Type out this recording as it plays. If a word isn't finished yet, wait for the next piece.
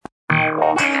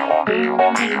Hello,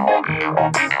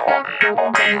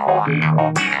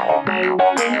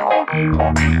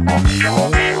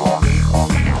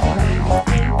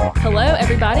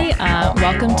 everybody.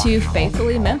 Welcome to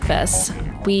Faithfully Memphis.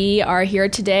 We are here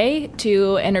today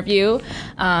to interview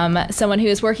someone who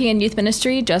is working in youth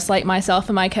ministry, just like myself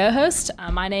and my co-host.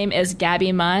 My name is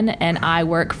Gabby Munn, and I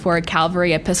work for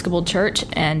Calvary Episcopal Church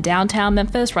in downtown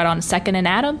Memphis, right on 2nd and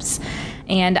Adams.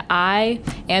 And I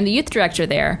am the youth director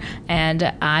there,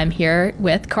 and I'm here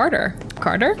with Carter.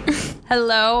 Carter?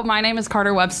 Hello, my name is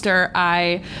Carter Webster.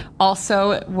 I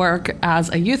also work as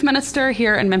a youth minister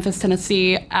here in Memphis,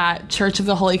 Tennessee at Church of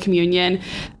the Holy Communion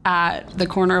at the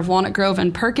corner of Walnut Grove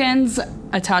and Perkins,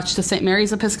 attached to St.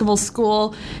 Mary's Episcopal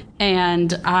School.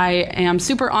 And I am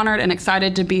super honored and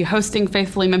excited to be hosting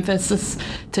Faithfully Memphis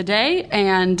today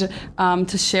and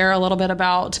to share a little bit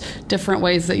about different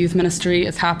ways that youth ministry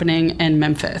is happening in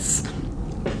Memphis.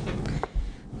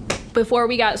 Before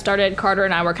we got started, Carter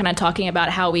and I were kind of talking about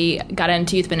how we got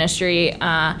into youth ministry,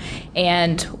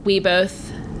 and we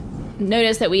both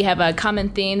noticed that we have a common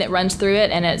theme that runs through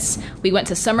it, and it's we went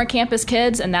to summer camp as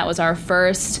kids, and that was our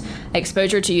first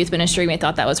exposure to youth ministry. We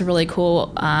thought that was a really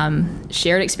cool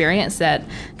shared experience that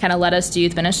kind of led us to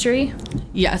youth ministry.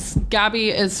 Yes, Gabby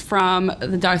is from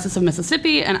the Diocese of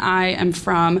Mississippi, and I am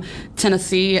from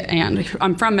Tennessee, and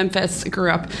I'm from Memphis. Grew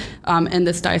up in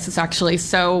this diocese, actually.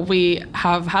 So we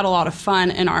have had a lot of fun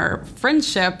in our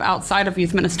friendship outside of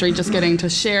youth ministry, just getting to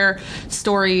share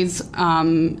stories,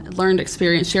 learned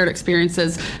experience, shared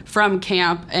experiences from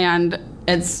camp, and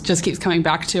it just keeps coming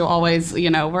back to always,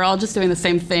 we're all just doing the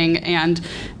same thing, and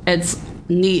it's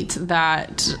neat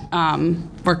that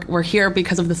we're here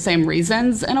because of the same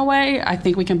reasons in a way. I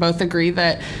think we can both agree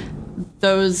that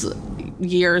those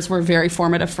years were very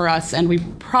formative for us, and we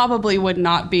probably would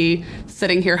not be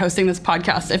sitting here hosting this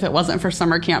podcast if it wasn't for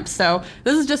summer camp. So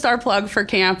this is just our plug for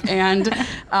camp, and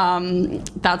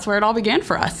that's where it all began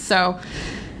for us. So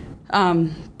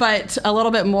but a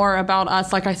little bit more about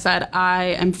us. Like I said,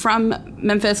 I am from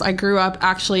Memphis. I grew up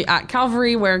actually at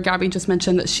Calvary, where Gabby just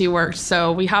mentioned that she worked.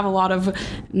 So we have a lot of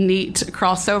neat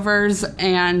crossovers.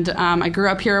 And I grew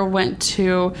up here, went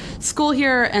to school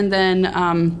here, and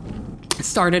then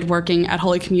started working at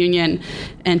Holy Communion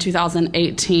in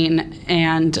 2018.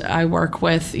 And I work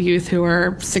with youth who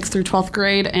are 6th through 12th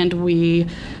grade, and we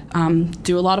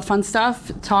do a lot of fun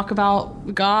stuff, talk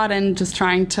about God, and just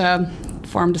trying to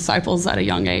form disciples at a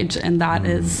young age, and that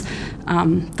is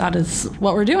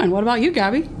what we're doing. What about you,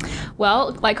 Gabby?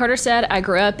 Well, like Carter said, I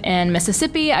grew up in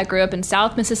Mississippi. I grew up in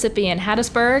South Mississippi in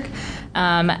Hattiesburg.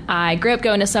 I grew up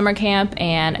going to summer camp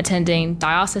and attending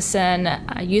diocesan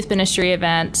youth ministry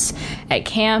events at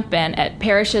camp and at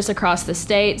parishes across the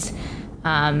state.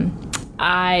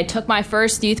 I took my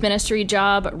first youth ministry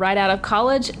job right out of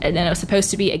college, and then it was supposed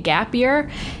to be a gap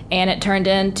year, and it turned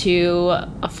into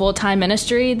a full-time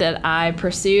ministry that I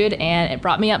pursued, and it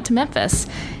brought me up to Memphis.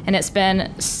 And it's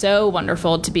been so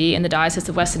wonderful to be in the Diocese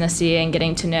of West Tennessee and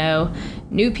getting to know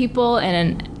new people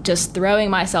and just throwing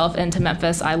myself into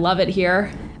Memphis. I love it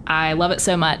here. I love it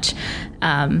so much.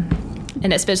 And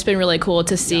it's just been really cool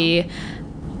to see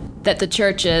that the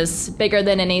church is bigger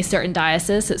than any certain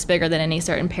diocese. It's bigger than any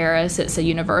certain parish. It's a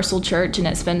universal church, and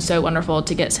it's been so wonderful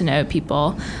to get to know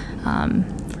people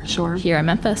for sure here in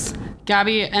Memphis.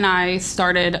 Gabby and I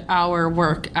started our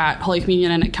work at Holy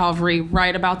Communion and at Calvary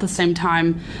right about the same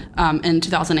time in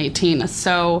 2018.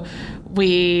 So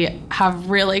we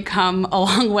have really come a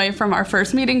long way from our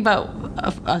first meeting, but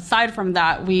aside from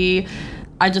that,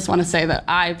 I just want to say that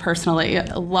I personally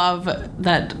love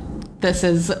that this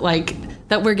is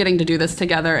that we're getting to do this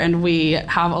together, and we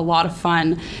have a lot of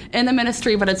fun in the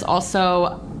ministry, but it's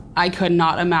also, I could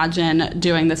not imagine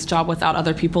doing this job without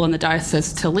other people in the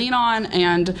diocese to lean on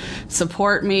and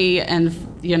support me, and,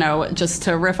 just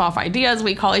to riff off ideas.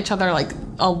 We call each other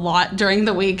a lot during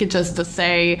the week just to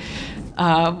say,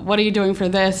 what are you doing for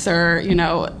this? Or,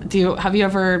 have you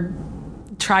ever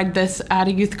tried this at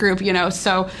a youth group?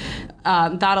 So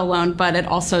that alone, but it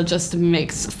also just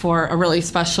makes for a really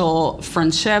special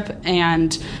friendship,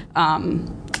 and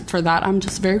for that I'm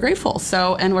just very grateful.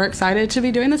 So, and we're excited to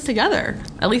be doing this together.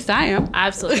 At least I am.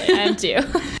 Absolutely, I am too.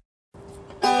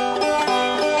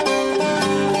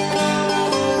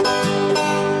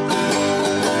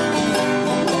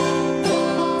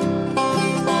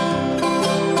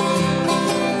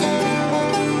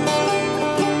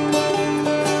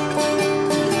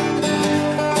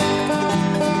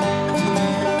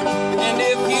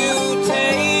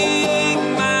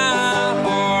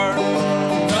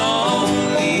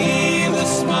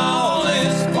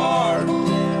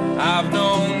 I've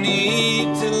no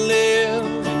need to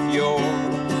live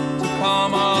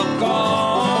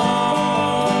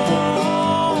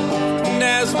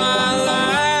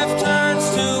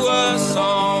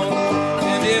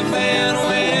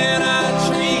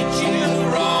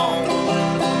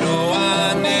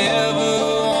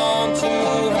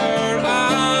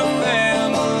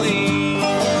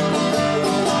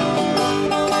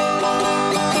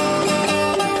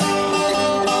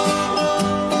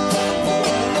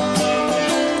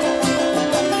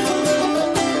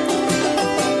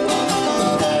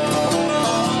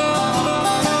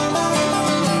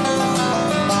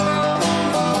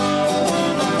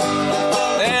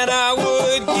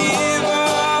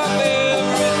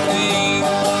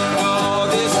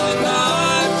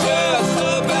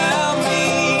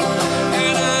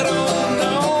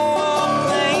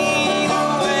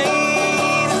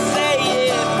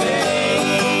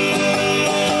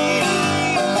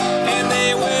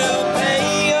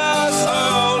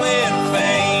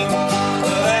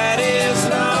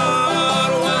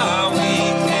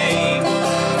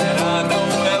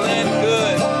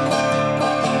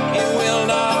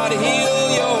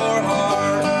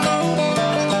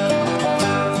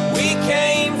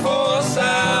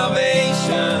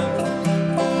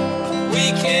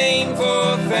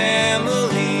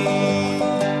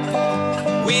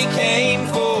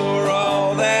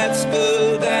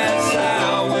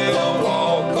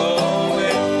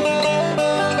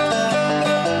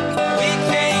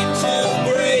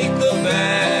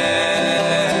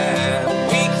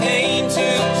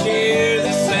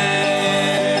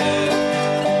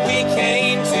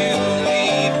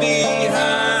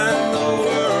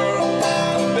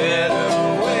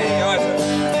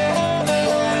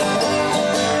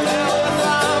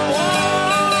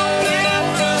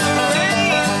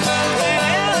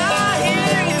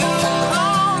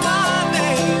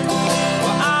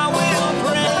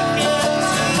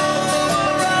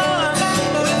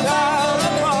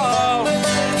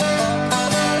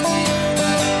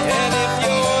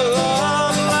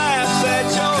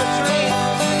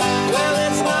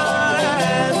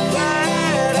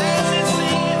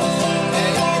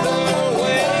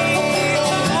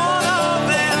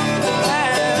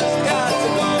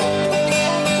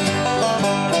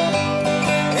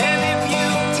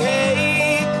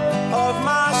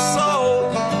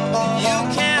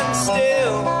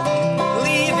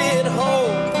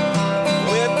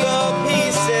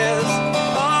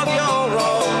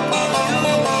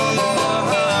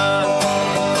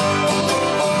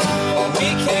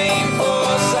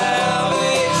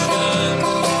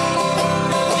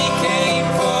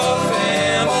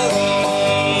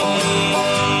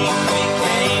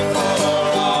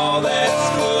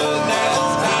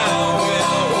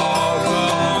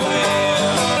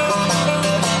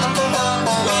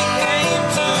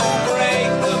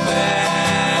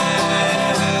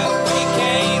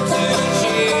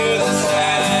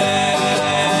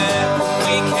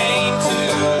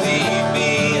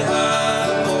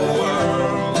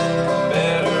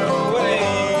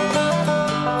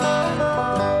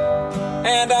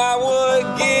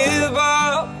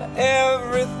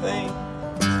everything.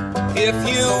 If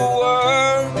you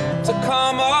were to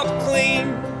come up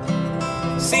clean,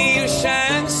 see you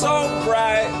shine so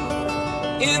bright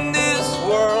in this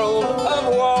world of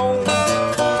woe.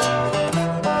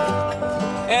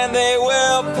 And they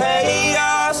will pay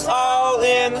us all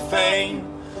in fame,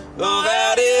 though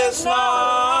that is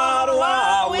not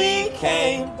why we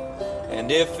came.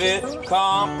 And if it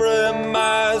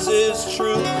compromises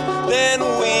truth, then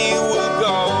we will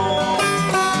go.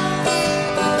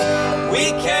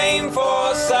 We came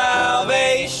for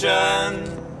salvation.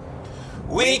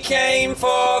 We came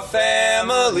for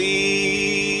family.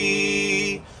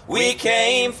 We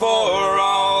came for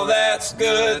all that's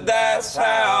good. That's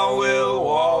how we'll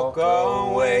walk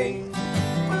away.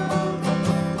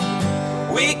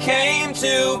 We came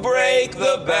to break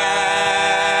the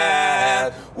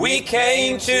bad. We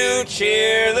came to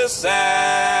cheer the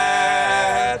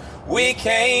sad. We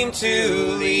came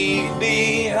to leave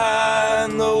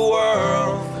behind the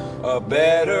world a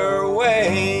better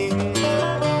way.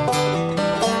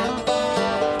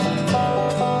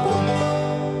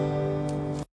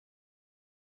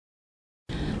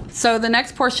 So the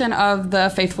next portion of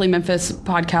the Faithfully Memphis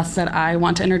podcast that I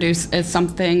want to introduce is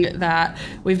something that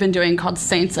we've been doing called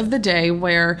Saints of the Day,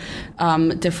 where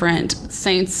different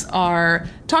saints are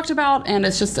talked about, and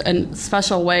it's just a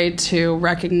special way to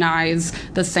recognize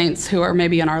the saints who are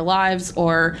maybe in our lives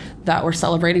or that we're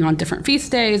celebrating on different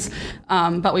feast days.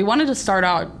 But we wanted to start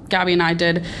out, Gabby and I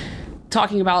did,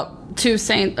 talking about two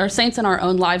saints in our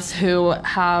own lives who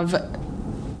have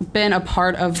been a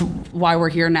part of why we're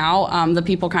here now. The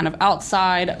people kind of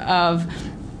outside of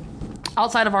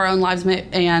our own lives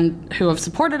and who have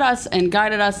supported us and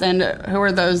guided us, and who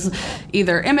are those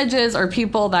either images or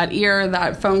people, that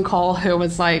phone call who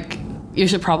was like, you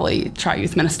should probably try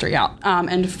youth ministry out.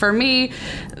 And for me,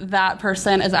 that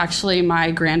person is actually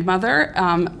my grandmother.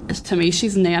 To me,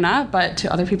 she's Nana, but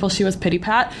to other people, she was Pity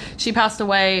Pat. She passed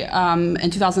away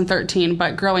in 2013,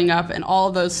 but growing up in all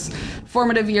of those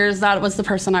formative years, that was the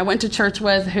person I went to church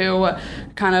with, who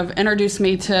kind of introduced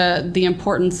me to the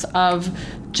importance of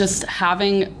just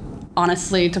having,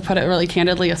 honestly, to put it really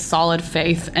candidly, a solid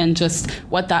faith and just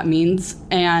what that means.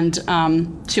 And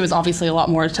she was obviously a lot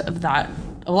more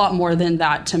than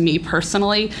that to me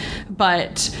personally,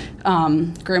 but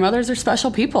grandmothers are special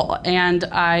people, and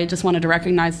I just wanted to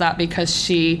recognize that because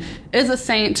she is a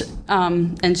saint,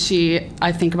 and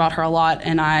I think about her a lot,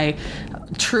 and I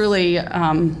truly,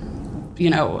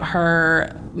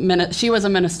 she was a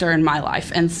minister in my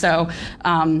life, and so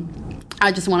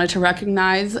I just wanted to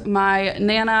recognize my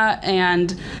Nana,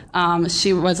 and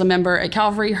she was a member at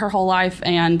Calvary her whole life,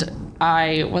 and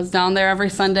I was down there every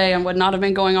Sunday and would not have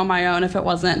been going on my own if it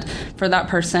wasn't for that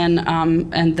person.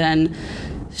 And then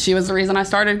she was the reason I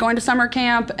started going to summer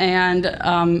camp and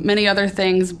many other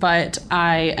things. But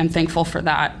I am thankful for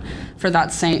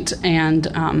that saint and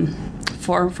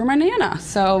for my Nana.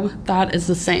 So that is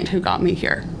the saint who got me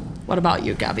here. What about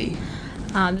you, Gabby?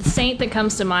 The saint that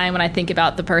comes to mind when I think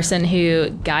about the person who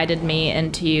guided me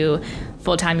into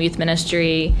full-time youth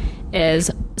ministry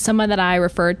is someone that I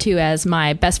refer to as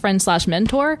my best friend /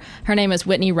 mentor. Her name is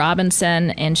Whitney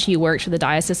Robinson, and she works for the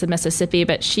Diocese of Mississippi,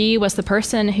 but she was the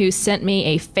person who sent me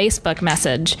a Facebook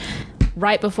message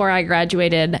right before I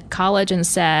graduated college and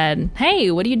said,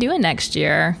 "Hey, what are you doing next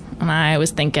year?" And I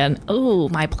was thinking, oh,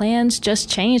 my plans just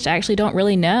changed. I actually don't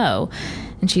really know.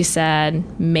 And she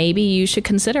said, maybe you should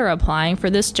consider applying for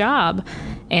this job,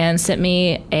 and sent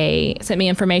me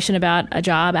information about a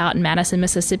job out in Madison,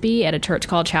 Mississippi at a church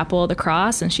called Chapel of the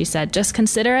Cross. And she said, just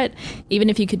consider it. Even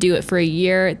if you could do it for a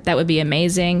year, that would be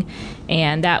amazing.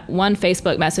 And that one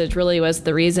Facebook message really was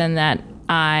the reason that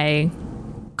I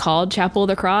called Chapel of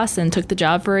the Cross and took the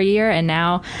job for a year, and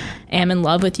now am in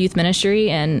love with youth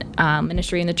ministry and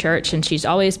ministry in the church. And she's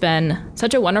always been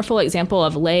such a wonderful example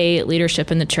of lay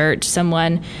leadership in the church,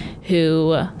 someone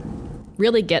who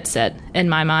really gets it in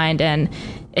my mind and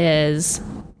is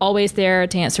always there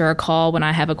to answer a call when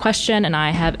I have a question, and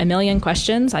I have a million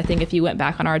questions. I think if you went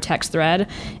back on our text thread,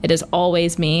 it is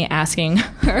always me asking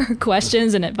her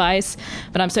questions and advice,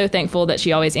 but I'm so thankful that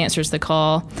she always answers the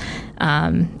call,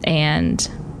 and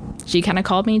she kind of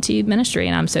called me to ministry,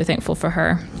 and I'm so thankful for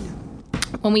her.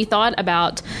 When we thought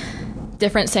about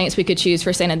different saints we could choose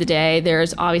for Saint of the Day,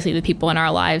 there's obviously the people in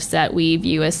our lives that we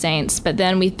view as saints, but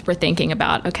then we were thinking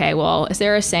about, okay, well, is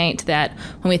there a saint that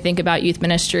when we think about youth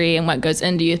ministry and what goes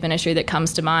into youth ministry that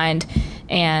comes to mind?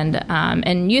 And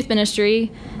in youth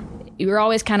ministry, you're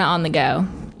always kind of on the go.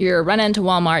 You're running to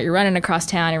Walmart, you're running across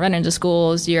town, you're running to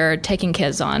schools, you're taking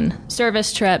kids on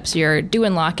service trips, you're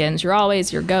doing lock-ins,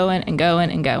 you're going and going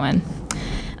and going.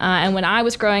 And when I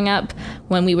was growing up,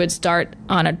 when we would start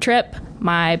on a trip,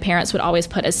 my parents would always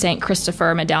put a St.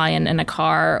 Christopher medallion in a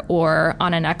car or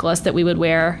on a necklace that we would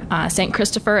wear. St.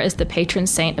 Christopher is the patron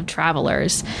saint of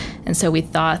travelers. And so we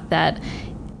thought that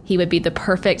he would be the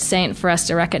perfect saint for us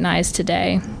to recognize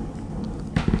today.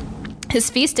 His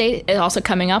feast date is also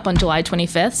coming up on July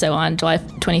 25th. So on July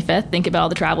 25th, think about all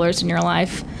the travelers in your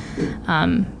life.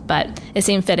 But it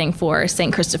seemed fitting for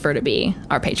St. Christopher to be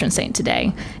our patron saint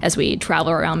today as we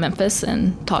travel around Memphis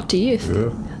and talk to youth.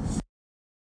 Yeah.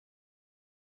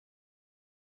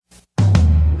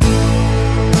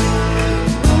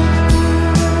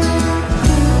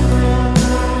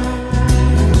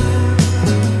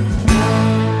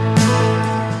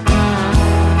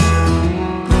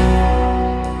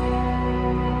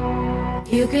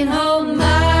 You can hold my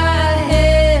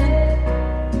hand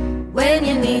when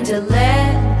you need to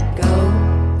let go.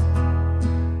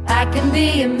 I can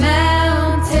be a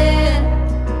mountain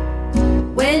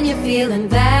when you're feeling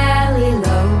valley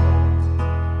low.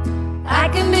 I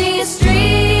can be a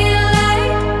street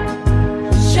light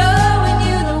showing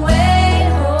you the way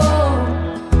home.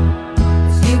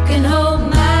 So you can hold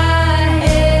my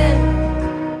hand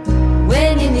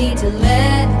when you need to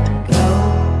let go.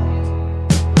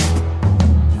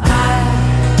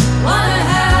 Want a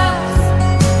house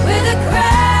with a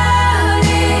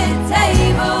crowded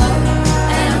table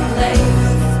and a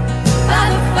place by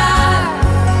the fire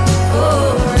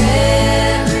for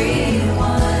everyone.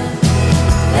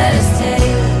 Let us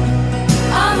take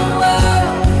on the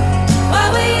world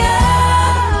while we're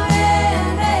young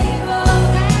and able,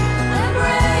 and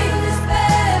bring this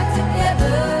back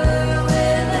together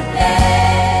when the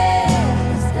day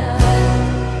is done.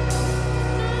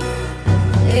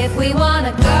 If we want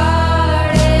to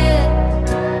guard it,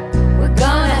 we're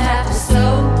gonna have to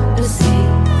sow the seed.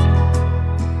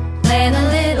 Plant a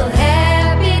little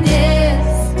happiness,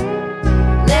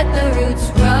 let the roots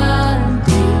run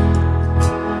deep.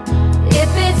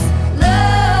 If it's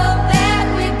love that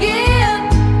we give,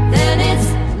 then it's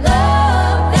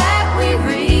love that we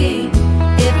reap.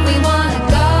 If we want to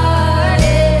guard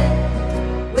it,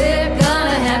 we're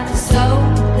gonna have to sow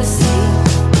the seed.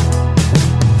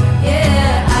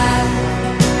 Yeah, I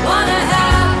want a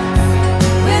house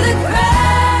with a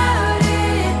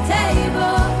crowded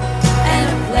table and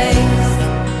a place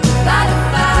by the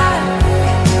fire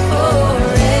for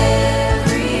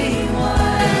everyone.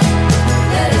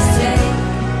 Let us take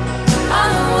on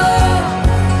the world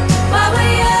while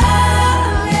we're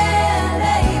young and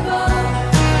able,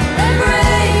 and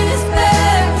bring us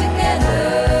back together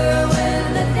when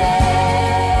the day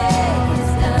is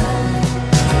done.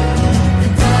 The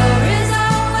door is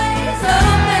always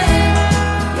open,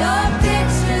 your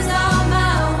picture's on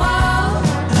my wall.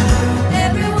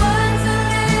 Everyone's a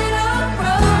little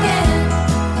broken,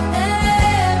 and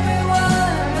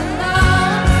everyone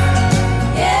belongs.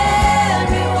 Yeah,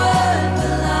 everyone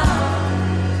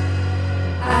belongs.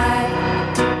 I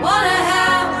want a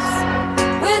house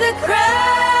with a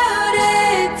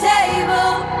crowded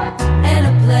table and a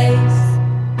place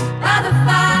by the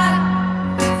fire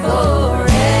for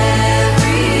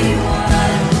everyone.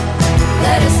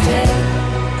 Let us take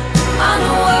on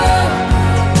the world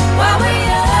while we're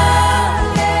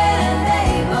young and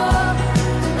able,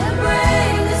 and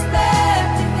bring this back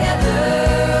together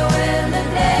when the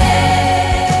day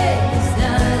is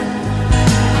done.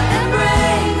 And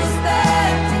bring this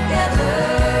back together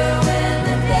when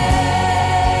the day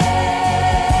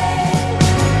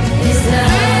is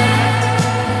done.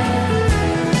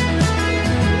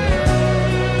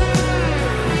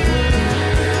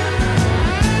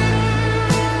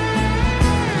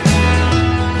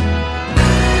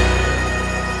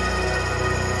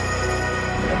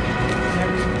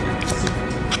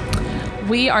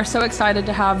 We are so excited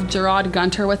to have Gerard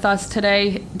Gunter with us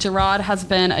today. Gerard has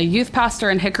been a youth pastor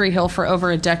in Hickory Hill for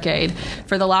over a decade.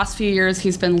 For the last few years,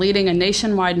 he's been leading a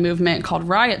nationwide movement called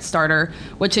Riot Starter,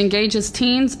 which engages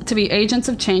teens to be agents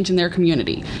of change in their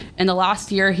community. In the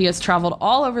last year, he has traveled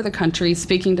all over the country,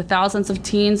 speaking to thousands of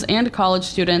teens and college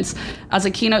students as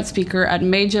a keynote speaker at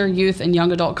major youth and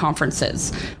young adult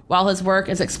conferences. While his work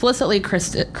is explicitly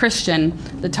Christian,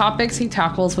 the topics he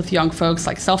tackles with young folks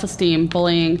like self-esteem,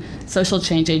 bullying, social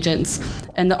change agents,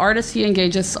 and the artists he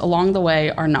engages along the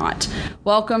way are not.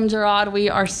 Welcome, Gerard. We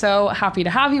are so happy to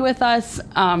have you with us.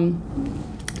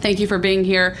 Thank you for being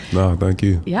here. No, thank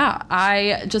you. Yeah,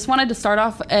 I just wanted to start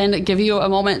off and give you a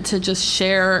moment to just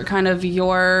share kind of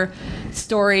your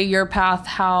story, your path,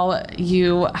 how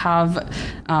you have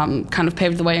kind of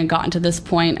paved the way and gotten to this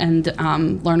point, and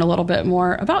learn a little bit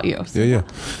more about you. So.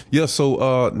 Yeah.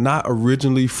 So not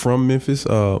originally from Memphis,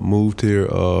 moved here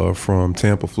from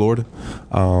Tampa, Florida.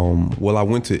 Well, I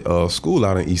went to school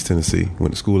out in East Tennessee.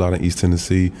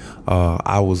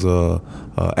 I was a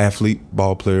athlete,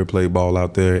 ball player, played ball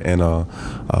out there, and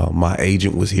my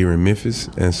agent was here in Memphis,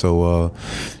 and so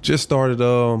just started.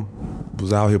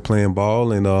 Was out here playing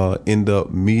ball and ended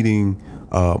up meeting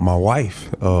my wife,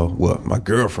 my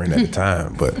girlfriend at the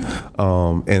time, but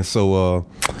and so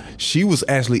she was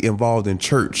actually involved in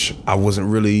church. I wasn't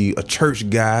really a church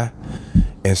guy.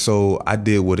 And so I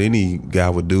did what any guy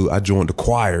would do. I joined the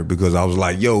choir because I was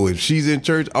like, yo, if she's in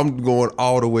church, I'm going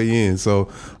all the way in. So,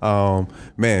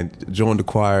 joined the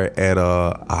choir at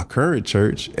our current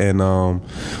church and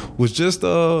was just,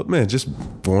 just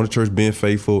going to church, being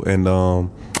faithful. And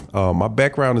my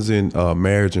background is in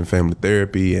marriage and family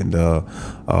therapy. And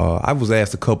I was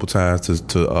asked a couple times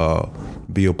to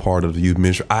be a part of the youth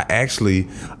ministry. I actually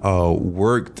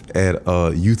worked at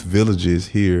youth villages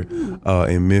here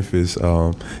in Memphis.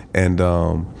 So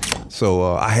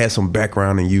I had some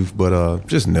background in youth, but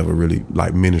just never really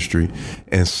like ministry.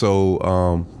 And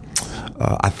so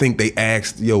I think they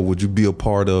asked, yo, would you be a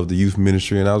part of the youth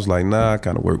ministry? And I was like, nah, I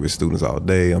kind of work with students all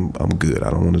day. I'm good. I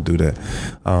don't want to do that.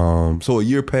 So a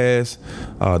year passed.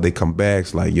 They come back.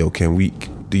 It's like, yo,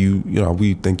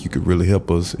 we think you could really help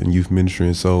us in youth ministry.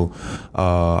 And so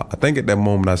I think at that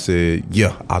moment I said,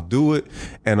 yeah, I'll do it.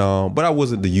 And but I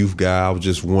wasn't the youth guy. I was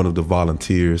just one of the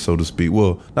volunteers, so to speak.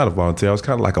 Well, not a volunteer. I was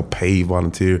kind of like a paid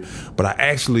volunteer. But I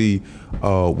actually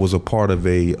was a part of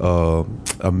a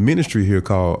ministry here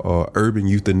called Urban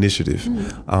Youth Initiative,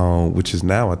 which is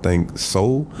now, I think,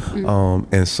 Soul.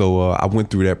 And so I went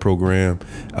through that program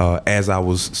as I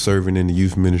was serving in the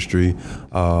youth ministry.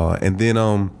 And then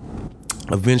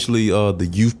eventually, the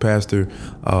youth pastor,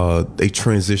 they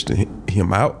transitioned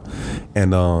him out,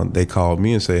 and they called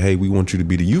me and said, hey, we want you to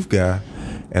be the youth guy.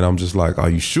 And I'm just like, are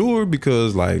you sure?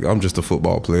 Because like, I'm just a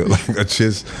football player. But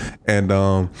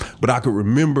I could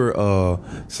remember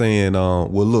saying, well,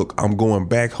 look, I'm going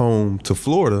back home to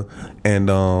Florida and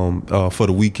for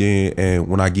the weekend. And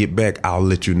when I get back, I'll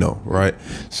let you know. Right.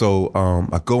 So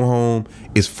I go home.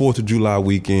 It's 4th of July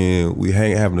weekend. We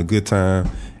having a good time.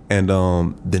 And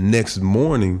the next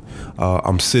morning,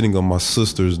 I'm sitting on my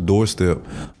sister's doorstep,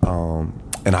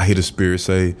 and I hear the Spirit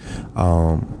say,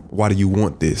 why do you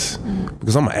want this?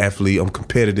 Because I'm an athlete, I'm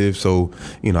competitive, so,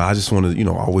 I just want to,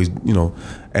 always,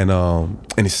 and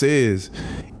it says,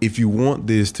 if you want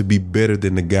this to be better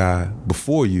than the guy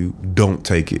before you, don't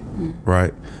take it,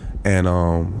 right? And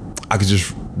I could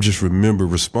just remember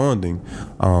responding,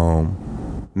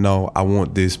 no, I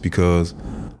want this because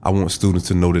I want students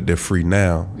to know that they're free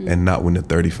now and not when they're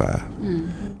 35.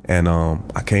 And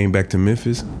I came back to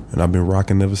Memphis, and I've been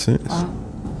rocking ever since. Wow.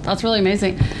 That's really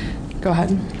amazing. Go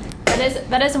ahead.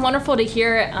 That is wonderful to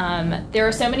hear. There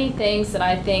are so many things that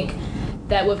I think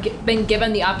that we've been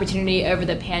given the opportunity over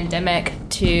the pandemic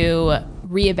to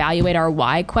reevaluate our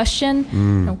why question.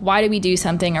 Why do we do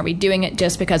something? Are we doing it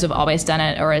just because we've always done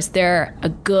it, or is there a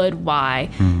good why?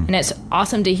 And it's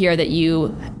awesome to hear that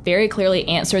you very clearly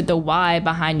answered the why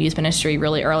behind youth ministry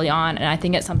really early on, and I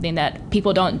think it's something that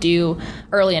people don't do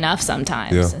early enough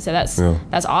sometimes. Yeah. So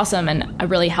that's awesome and a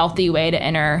really healthy way to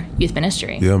enter youth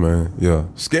ministry. Yeah, man. Yeah,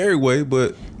 scary way,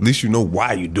 but at least you know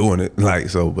why you're doing it. But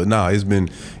it's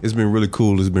been really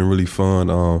cool. It's been really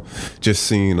fun. Just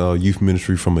seeing youth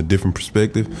ministry from a different perspective.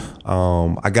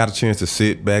 I got a chance to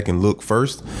sit back and look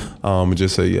first, and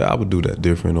just say, yeah, I would do that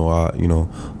different, or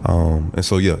and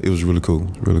so yeah, it was really cool.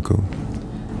 Really cool.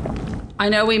 I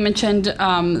know we mentioned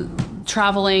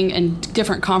traveling and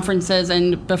different conferences,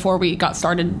 and before we got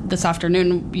started this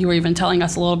afternoon, you were even telling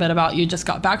us a little bit about you just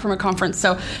got back from a conference.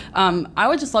 So I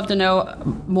would just love to know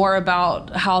more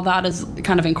about how that is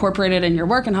kind of incorporated in your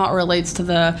work and how it relates to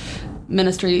the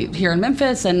ministry here in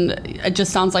Memphis, and it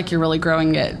just sounds like you're really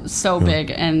growing it so big,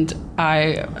 and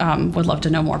I would love to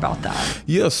know more about that.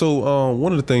 Yeah, so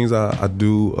one of the things I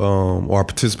do or I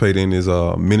participate in is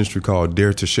a ministry called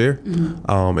Dare to Share,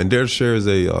 and Dare to Share is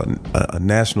a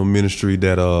national ministry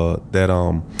that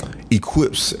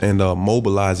equips and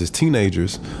mobilizes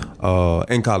teenagers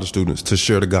and college students to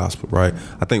share the gospel, right?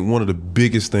 I think one of the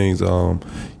biggest things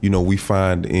we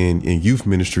find in youth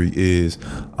ministry is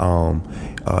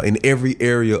in every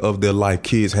area of their life,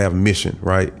 kids have mission,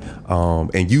 right?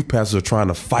 And youth pastors are trying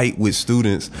to fight with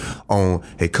students on,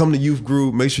 hey, come to youth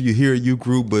group, make sure you're here at youth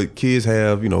group, but kids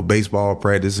have, baseball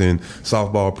practice and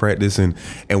softball practice. And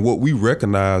what we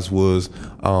recognized was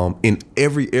in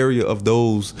every area of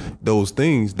those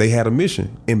things, they had a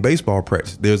mission. In baseball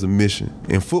practice, there's a mission.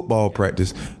 In football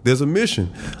practice, there's a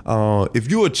mission. If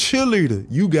you're a cheerleader,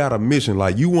 you got a mission.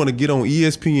 Like, you want to get on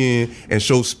ESPN and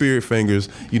show spirit fingers,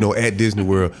 at Disney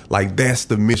World. Like, that's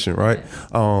the mission, right?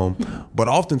 But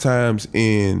oftentimes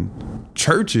in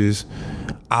churches,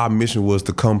 our mission was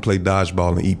to come play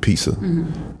dodgeball and eat pizza.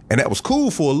 And that was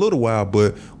cool for a little while,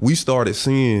 but we started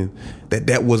seeing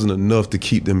that wasn't enough to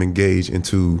keep them engaged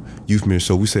into youth ministry.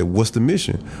 So we said, what's the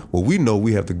mission? Well, we know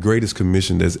we have the greatest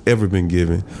commission that's ever been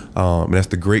given, and that's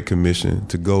the Great Commission,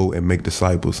 to go and make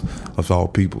disciples of all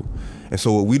people. And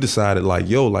so we decided,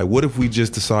 what if we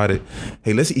just decided,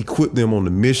 hey, let's equip them on the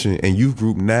mission, and youth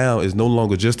group now is no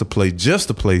longer just a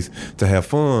place to have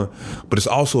fun, but it's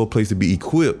also a place to be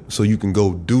equipped so you can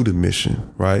go do the mission,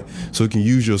 right? So you can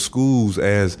use your schools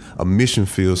as a mission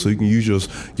field, so you can use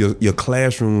your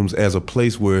classrooms as a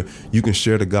place where you can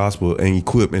share the gospel and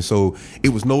equip. And so it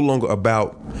was no longer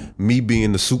about me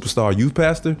being the superstar youth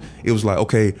pastor. It was like,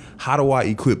 okay, how do I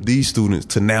equip these students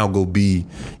to now go be,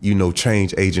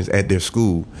 change agents at their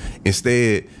school?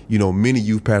 Instead, many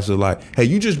youth pastors are like, hey,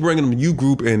 you just bringing them to youth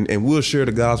group and we'll share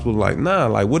the gospel. Like, nah,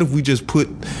 like, what if we just put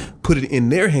it in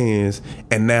their hands,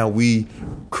 and now we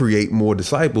create more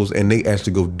disciples and they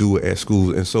actually go do it at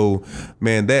schools. And so,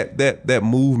 man, that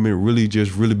movement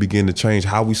really began to change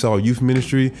how we saw youth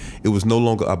ministry. It was no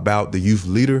longer about the youth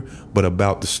leader, but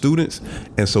about the students.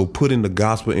 And so, putting the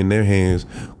gospel in their hands,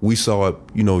 we saw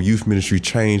youth ministry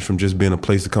change from just being a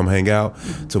place to come hang out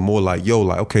to more like,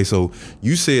 okay, so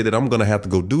you said that I'm gonna have to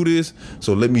go do this,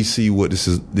 so let me see what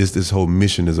this whole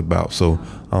mission is about. So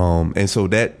and so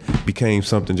that became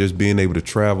something, just being able to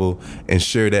travel and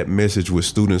share that message with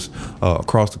students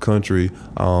across the country,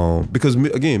 because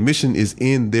again, mission is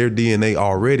in their DNA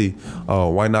already.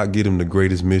 Why not give them the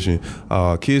greatest mission?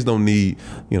 Kids don't need,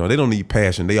 they don't need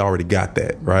passion. They already got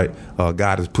that, right?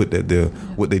 God has put that there.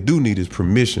 What they do need is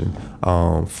permission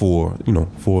for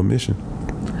a mission.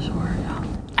 For sure, yeah.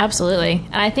 Absolutely.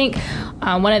 And I think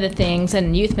one of the things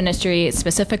in youth ministry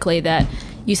specifically that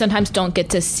you sometimes don't get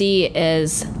to see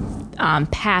is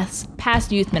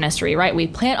past youth ministry, right? We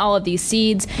plant all of these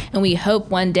seeds and we hope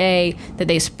one day that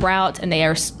they sprout and they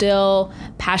are still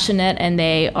passionate and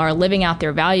they are living out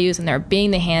their values and they're being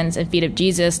the hands and feet of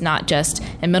Jesus, not just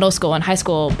in middle school and high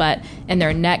school, but in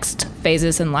their next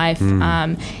phases in life.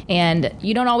 And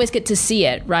you don't always get to see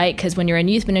it, right? Because when you're in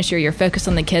youth ministry, you're focused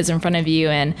on the kids in front of you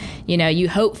and, you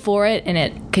hope for it, and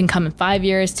it can come in 5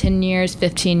 years, 10 years,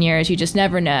 15 years. You just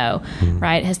never know,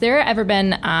 right? Has there ever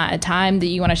been a time that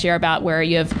you want to share about where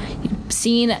you have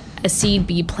seen a seed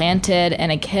be planted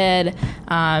in a kid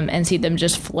and see them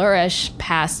just flourish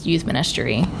past youth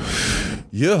ministry?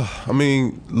 Yeah, I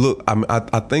mean, look,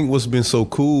 I think what's been so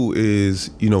cool is,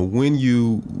 when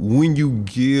you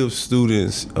give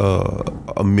students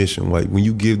a mission, like when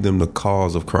you give them the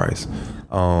cause of Christ,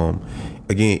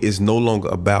 again, it's no longer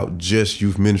about just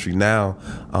youth ministry. Now,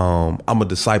 I'm a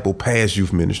disciple past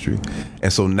youth ministry.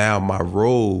 And so now my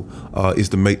role is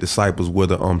to make disciples,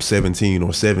 whether I'm 17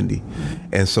 or 70.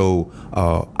 And so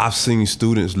I've seen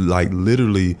students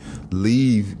literally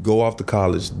leave, go off to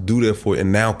college, do that for it,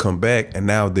 and now come back, and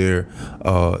now they're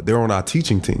on our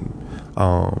teaching team.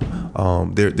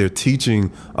 They're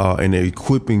teaching and they're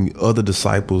equipping other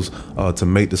disciples to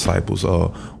make disciples.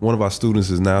 One of our students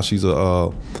is now she's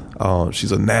a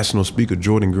national speaker,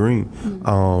 Jordan Green.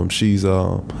 She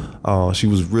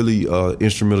was really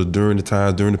instrumental during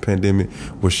the pandemic,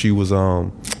 where she was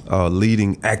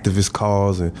leading activist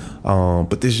cause, and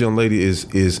but this young lady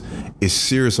is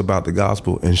serious about the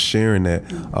gospel and sharing that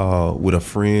with her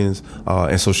friends,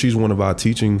 and so she's one of our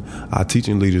teaching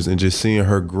leaders, and just seeing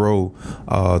her grow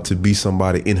to be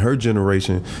somebody in her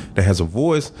generation that has a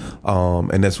voice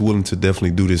and that's willing to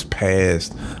definitely do this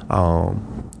past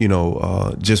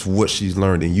just what she's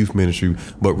learned in youth ministry,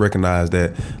 but recognize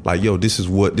that this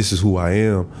is who I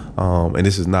am, and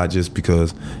this is not just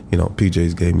because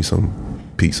PJs gave me some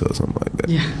pizza or something like that.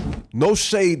 Yeah. No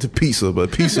shade to pizza,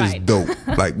 but pizza is dope.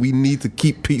 We need to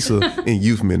keep pizza in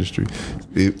youth ministry.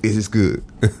 It is good.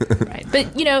 Right.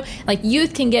 But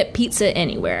youth can get pizza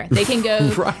anywhere. They can go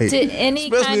to any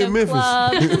especially kind of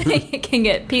club. They can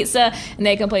get pizza and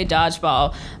they can play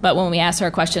dodgeball. But when we ask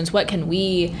our questions, what can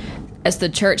we as the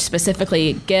church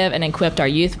specifically give and equip our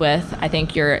youth with, I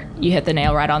think you hit the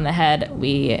nail right on the head.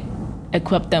 We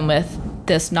equip them with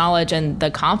this knowledge and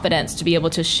the confidence to be able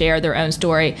to share their own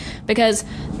story, because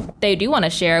they do want to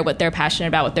share what they're passionate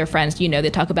about with their friends. They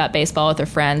talk about baseball with their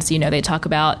friends. They talk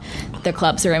about the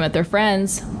clubs they're in with their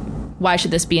friends. Why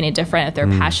should this be any different if they're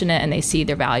passionate and they see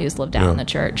their values lived out in the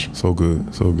church? So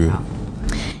good. So good. Wow.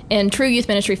 In true youth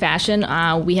ministry fashion,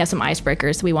 we have some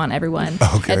icebreakers we want everyone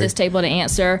at this table to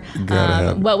answer.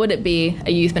 What would it be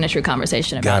a youth ministry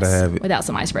conversation about without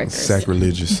some icebreakers?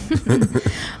 Sacrilegious.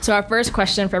 So our first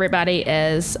question for everybody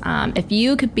is, if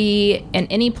you could be in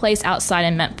any place outside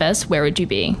in Memphis, where would you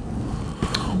be?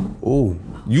 Oh,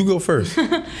 you go first.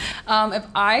 If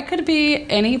I could be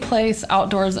any place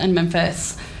outdoors in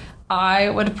Memphis, I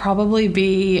would probably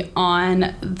be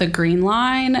on the Green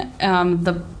Line,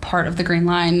 the part of the Green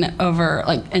Line over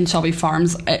in Shelby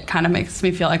Farms. It kind of makes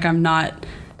me feel like I'm not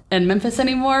in Memphis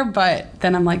anymore, but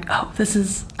then I'm like, oh,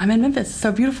 I'm in Memphis. It's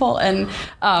so beautiful. And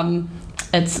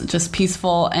it's just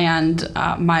peaceful. And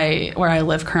where I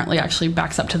live currently actually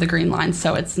backs up to the Green Line.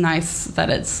 So it's nice that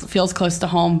it feels close to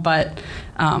home, but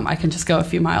I can just go a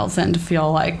few miles in to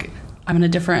feel like I'm in a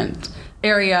different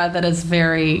area that is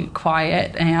very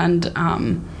quiet, and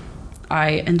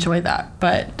I enjoy that.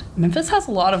 But Memphis has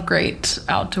a lot of great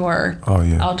outdoor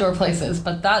places,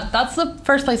 but that's the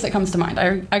first place that comes to mind.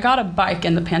 I got a bike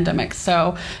in the pandemic,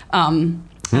 so I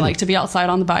like to be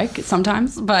outside on the bike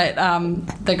sometimes, but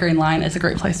the Green Line is a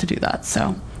great place to do that.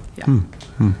 So yeah.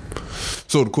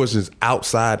 So the question is,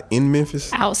 outside in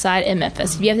Memphis? Outside in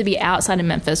Memphis. If you have to be outside in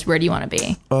Memphis, where do you want to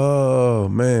be? Oh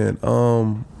man,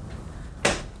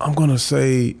 I'm gonna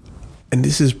say, and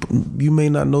this is, you may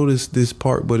not notice this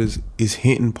part, but it's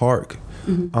Hinton Park.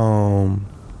 It's kind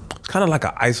of like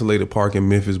an isolated park in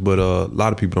Memphis, but a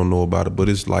lot of people don't know about it. But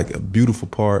it's like a beautiful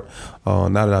park. Now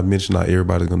that I mentioned, not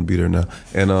everybody's gonna be there now.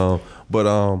 And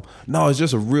no, it's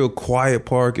just a real quiet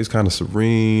park. It's kind of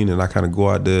serene, and I kind of go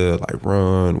out there, like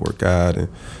run, work out, and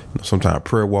sometimes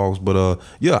prayer walks. But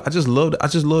I just love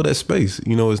that space.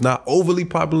 It's not overly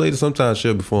populated. Sometimes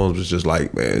Shelby Farms is just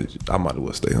like, man, I might as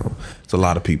well stay home. It's a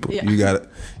lot of people. Yeah.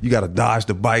 You gotta dodge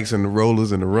the bikes and the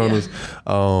rollers and the runners.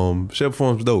 Yeah. Shelby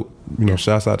Farms dope.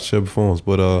 Shouts out to Shelby Farms.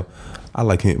 But I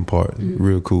like Hinton Park.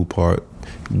 Real cool park.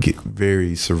 Get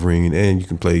very serene, and you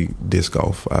can play disc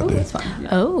golf out there. That's fun. Yeah.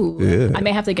 Oh, yeah. I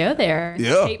may have to go there and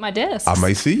take my discs. I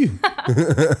may see you.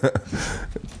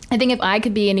 I think if I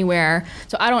could be anywhere,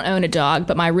 so I don't own a dog,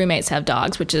 but my roommates have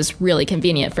dogs, which is really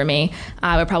convenient for me.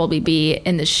 I would probably be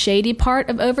in the shady part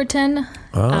of Overton.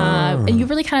 And you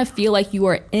really kind of feel like you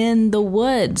are in the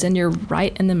woods, and you're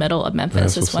right in the middle of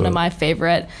Memphis. It's one of my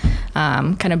favorite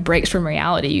kind of breaks from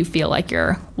reality. You feel like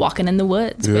you're walking in the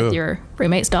woods with your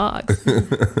roommate's dogs.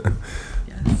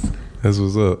 Yes. That's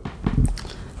what's up.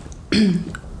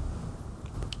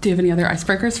 Do you have any other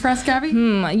icebreakers for us, Gabby?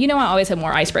 I always have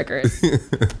more icebreakers.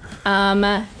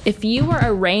 If you were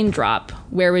a raindrop,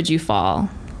 where would you fall?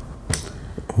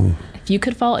 Ooh. If you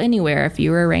could fall anywhere, if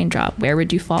you were a raindrop, where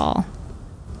would you fall?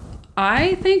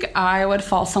 I think I would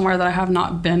fall somewhere that I have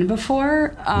not been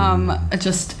before. I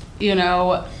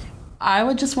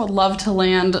would love to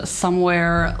land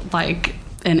somewhere like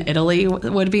in Italy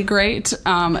would be great.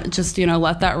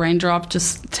 Let that raindrop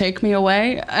just take me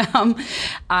away.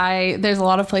 There's a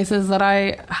lot of places that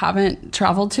I haven't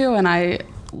traveled to, and I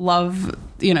love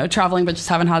traveling, but just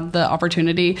haven't had the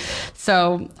opportunity.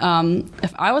 So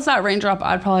if I was that raindrop,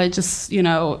 I'd probably just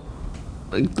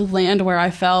land where I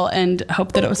fell and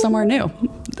hope that it was somewhere new.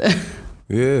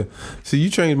 Yeah. See, you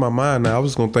changed my mind now. I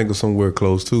was gonna think of somewhere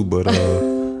close too, but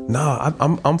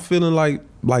I'm feeling like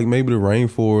maybe the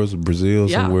rainforest, Brazil,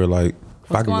 somewhere like.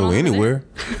 If I can go anywhere,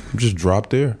 just drop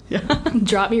there. Yeah.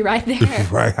 Drop me right there.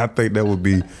 Right. I think that would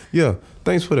be,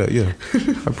 thanks for that. Yeah.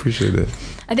 I appreciate that.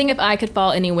 I think if I could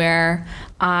fall anywhere,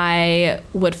 I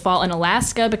would fall in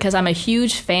Alaska, because I'm a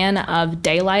huge fan of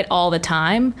daylight all the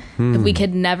time. If we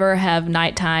could never have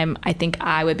nighttime, I think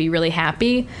I would be really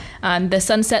happy. The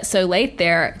sun sets so late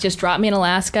there. Just drop me in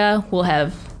Alaska. We'll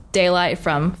have daylight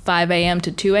from 5 a.m.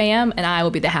 to 2 a.m., and I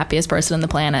will be the happiest person on the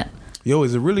planet. Yo,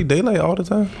 is it really daylight all the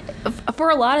time?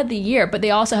 For a lot of the year, but they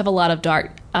also have a lot of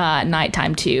dark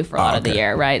nighttime too for a lot of the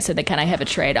year, right? So they kind of have a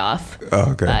trade-off.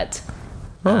 Oh, okay. But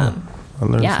I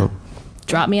learned something.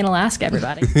 Drop me in Alaska,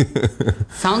 everybody.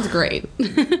 Sounds great.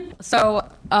 So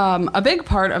a big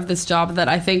part of this job that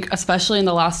I think, especially in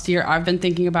the last year, I've been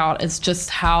thinking about is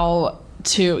just how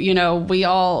to, we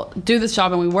all do this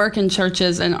job and we work in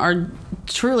churches, and our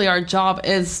job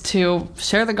is to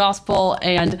share the gospel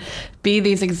and be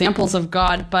these examples of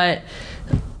God, but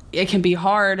it can be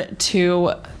hard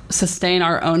to sustain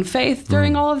our own faith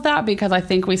during all of that, because I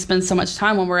think we spend so much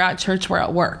time when we're at church, we're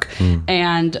at work.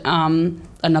 And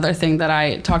another thing that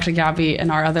I talked to Gabby in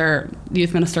our other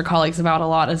youth minister colleagues about a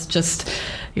lot is just,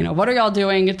 what are y'all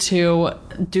doing to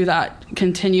do that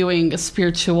continuing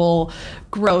spiritual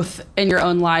growth in your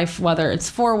own life, whether it's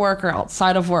for work or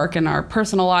outside of work in our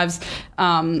personal lives.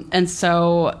 And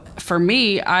so for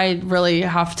me, I really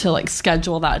have to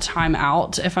schedule that time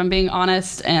out, if I'm being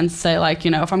honest, and say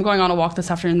if I'm going on a walk this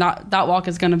afternoon, that walk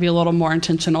is going to be a little more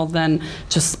intentional than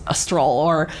just a stroll,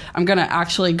 or I'm going to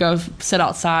actually go sit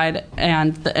outside,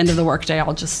 and the end of the workday, I'm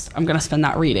going to spend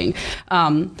that reading.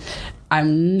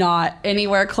 I'm not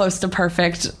anywhere close to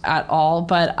perfect at all,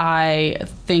 but I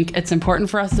think it's important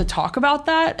for us to talk about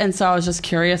that. And so I was just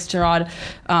curious, Gerard,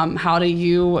 how do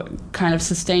you kind of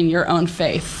sustain your own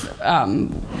faith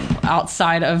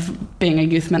outside of being a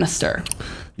youth minister?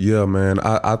 Yeah, man.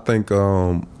 I think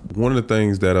one of the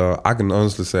things that I can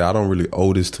honestly say, I don't really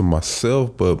owe this to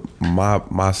myself, but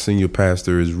my senior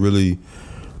pastor is really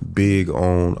big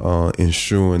on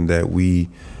ensuring that we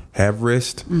have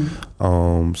rest.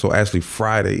 So actually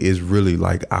Friday is really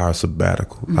our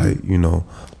sabbatical.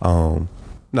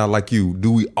 Not like you,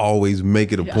 do we always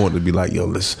make it a point to be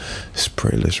let's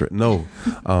pray, let's rest? No.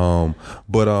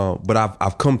 But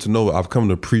I've come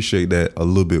to appreciate that a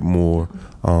little bit more.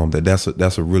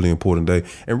 That's a really important day.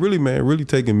 And really, man, really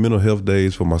taking mental health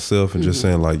days for myself and just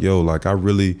saying I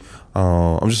really,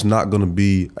 I'm just not going to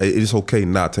be, it's okay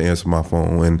not to answer my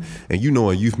phone. And in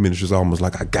youth ministry, it's almost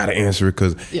I got to answer it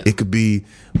because it could be,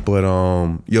 but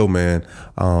man,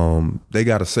 they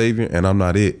got a savior and I'm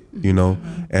not it,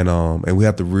 and we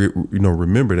have to,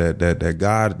 remember that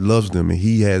God loves them and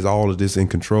he has all of this in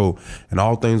control and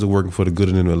all things are working for the good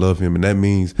of them that love him. And that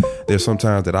means there's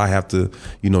sometimes that I have to,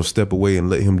 step away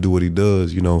and let him do what he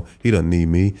does. He doesn't need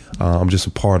me. I'm just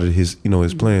a part of his,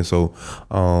 his plan. So,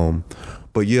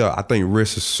 but yeah, I think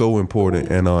rest is so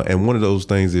important, and one of those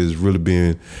things is really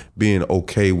being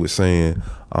okay with saying,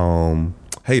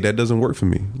 hey, that doesn't work for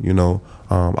me.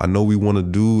 I know we want to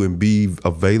do and be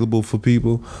available for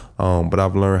people, but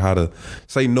I've learned how to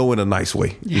say no in a nice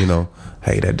way.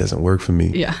 Hey, that doesn't work for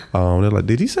me. Yeah. They're like,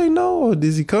 did he say no, or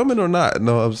is he coming or not?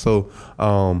 No. So,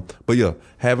 but yeah,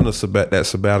 having that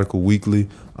sabbatical weekly.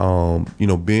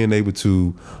 Being able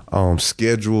to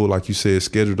schedule, like you said,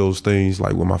 schedule those things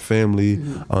with my family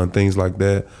and things like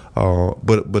that.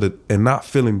 And not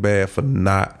feeling bad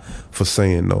for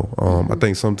saying no. I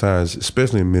think sometimes,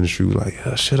 especially in ministry,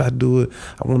 should I do it?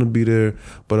 I want to be there,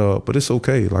 but it's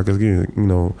okay.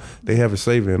 Again, they have a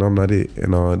savior and I'm not it,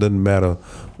 and it doesn't matter.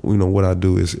 What I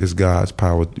do is God's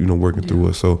power, working through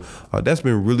us. So that's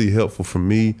been really helpful for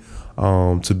me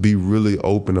to be really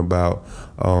open about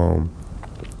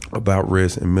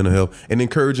rest and mental health, and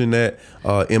encouraging that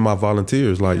in my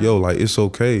volunteers. It's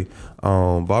okay.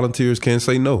 Volunteers can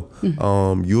say no.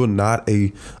 You're not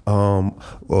a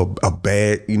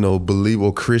bad, believer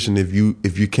or Christian if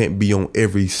you can't be on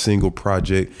every single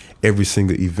project, every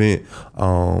single event.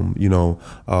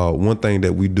 One thing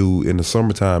that we do in the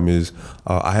summertime is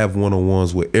I have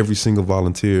one-on-ones with every single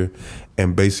volunteer,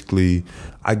 and basically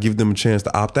I give them a chance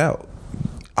to opt out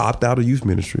of youth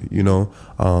ministry,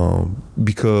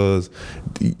 because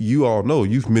you all know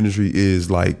youth ministry is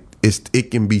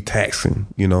it can be taxing,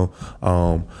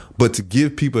 but to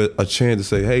give people a chance to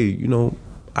say, hey,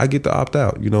 I get to opt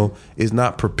out, it's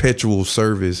not perpetual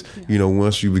service,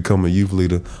 once you become a youth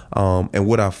leader. And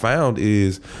what I found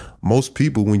is most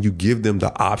people, when you give them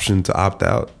the option to opt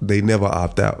out, they never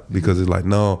opt out because it's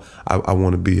no, I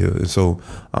want to be here. And so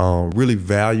really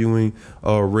valuing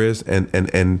rest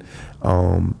and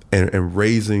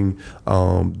raising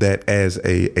that as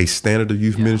a standard of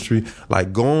youth ministry.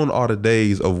 Gone are the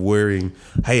days of wearing,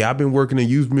 hey, I've been working in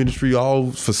youth ministry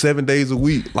all for 7 days a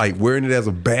week, wearing it as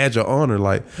a badge of honor,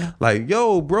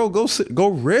 yo, bro, go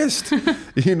rest,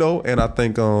 and I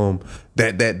think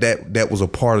that was a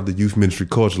part of the youth ministry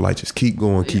culture, just keep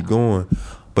going.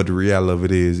 But the reality of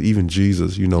it is, even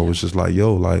Jesus, it's just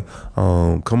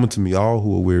come unto me all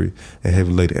who are weary and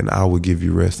heavy laden, and I will give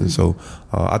you rest. And so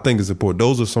I think it's important.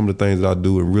 Those are some of the things that I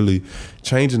do, and really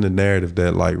changing the narrative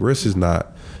that rest is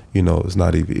not, it's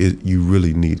not even, you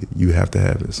really need it. You have to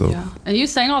have it. So, and you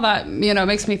saying all that,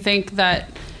 makes me think that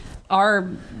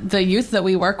the youth that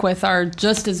we work with are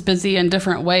just as busy in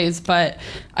different ways, but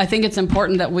I think it's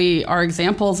important that we are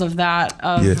examples of that,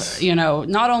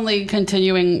 not only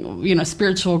continuing,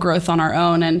 spiritual growth on our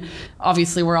own, and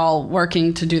obviously we're all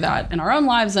working to do that in our own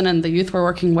lives and in the youth we're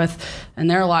working with in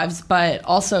their lives, but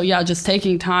also, just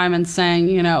taking time and saying,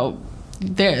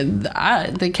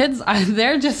 the kids,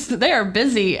 they are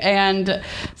busy, and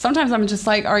sometimes I'm just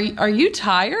are you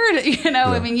tired?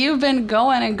 I mean, you've been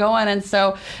going, and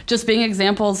so just being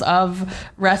examples of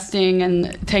resting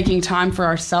and taking time for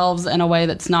ourselves in a way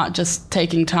that's not just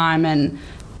taking time and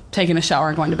taking a shower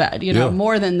and going to bed, you know, Yeah.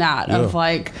 more than that of Yeah.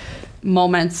 like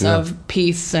moments Yeah. of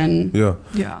peace and Yeah.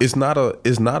 Yeah. It's not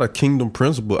a kingdom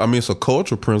principle. I mean, it's a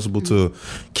cultural principle to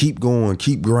keep going,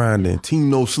 keep grinding, team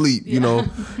no sleep, you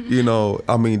know.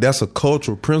 I mean, that's a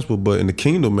cultural principle, but in the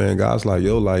kingdom, man, God's like,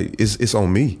 yo, like it's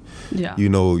on me. Yeah. You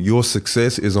know, your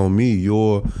success is on me.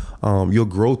 Your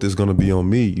growth is going to be on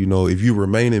me. You know, if you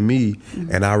remain in me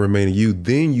and I remain in you,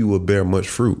 then you will bear much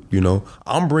fruit. You know,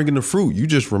 I'm bringing the fruit. You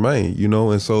just remain, you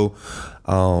know. And so,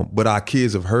 but our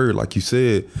kids have heard, like you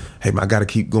said, hey, man, I got to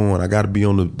keep going. I got to be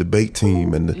on the debate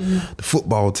team and the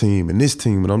football team and this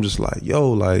team. And I'm just like,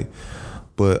 yo, like,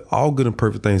 but all good and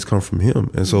perfect things come from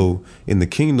him. And so in the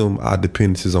kingdom, our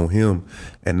dependence is on him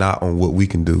and not on what we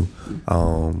can do,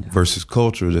 versus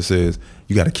culture that says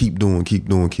you got to keep doing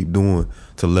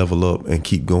to level up and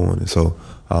keep going. And so,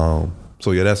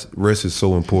 that's rest is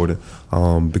so important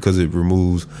because it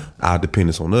removes our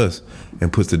dependence on us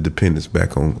and puts the dependence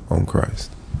back on Christ.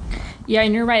 Yeah,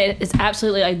 and you're right. It's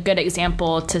absolutely a good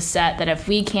example to set that if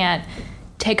we can't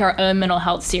take our own mental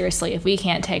health seriously, if we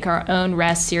can't take our own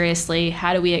rest seriously,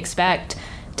 how do we expect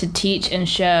to teach and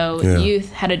show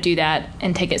youth how to do that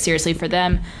and take it seriously for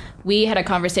them? We had a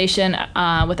conversation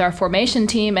with our formation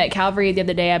team at Calvary the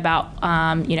other day about,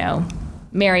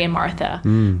 Mary and Martha,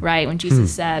 right? When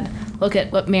Jesus said, look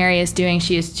at what Mary is doing.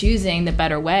 She is choosing the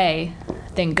better way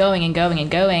than going and going and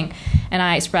going. And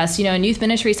I expressed, in youth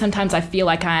ministry, sometimes I feel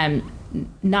like I'm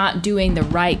not doing the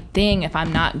right thing if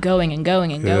I'm not going and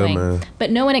going and going. Man.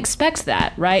 But no one expects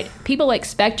that, right? People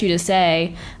expect you to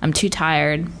say, I'm too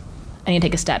tired. I need to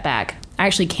take a step back. I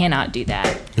actually cannot do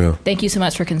that. Yeah. Thank you so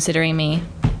much for considering me,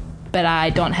 but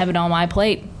I don't have it on my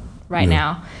plate right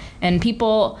now. And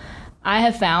people, I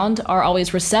have found, are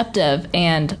always receptive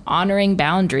and honoring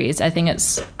boundaries. I think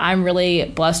I'm really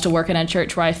blessed to work in a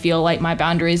church where I feel like my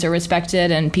boundaries are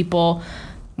respected, and people,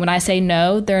 when I say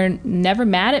no, they're never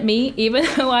mad at me, even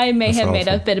though I may have made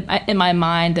up in my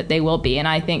mind that they will be. And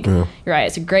I think you're right.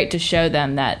 It's great to show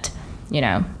them that,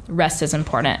 rest is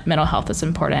important. Mental health is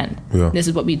important. Yeah. This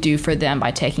is what we do for them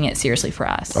by taking it seriously for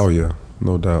us. Oh, yeah.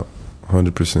 No doubt.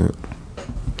 100%.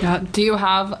 Yeah. Do you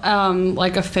have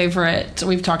a favorite?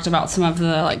 We've talked about some of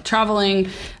the traveling.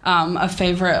 A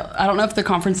favorite? I don't know if the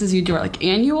conferences you do are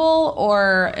annual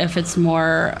or if it's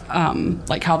more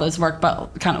how those work,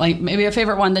 but kind of maybe a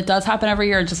favorite one that does happen every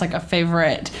year, or just a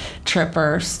favorite trip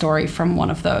or story from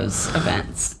one of those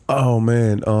events. Oh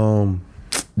man,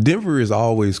 Denver is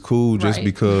always cool just Right.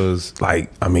 because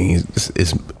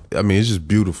it's just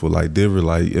beautiful. Denver,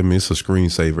 it's a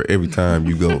screensaver every time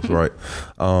you go, right?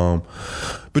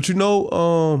 But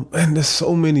and there's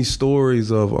so many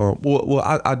stories of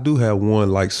I do have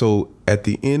one. So at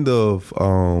the end of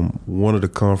one of the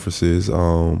conferences,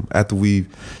 after we've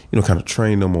kind of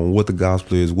trained them on what the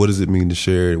gospel is, what does it mean to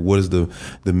share it, what is the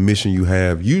mission you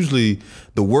have. Usually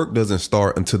the work doesn't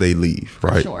start until they leave,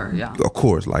 right? Sure, yeah. Of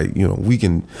course, we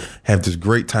can have this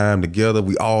great time together.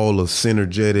 We all are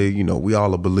synergetic, we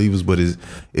all are believers, but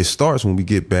it starts when we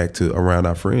get back to around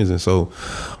our friends. And so,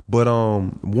 but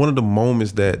one of the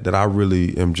moments that I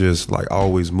really am just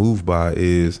always moved by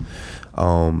is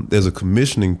there's a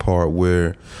commissioning part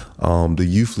where the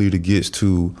youth leader gets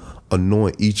to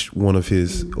anoint each one of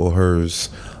his or her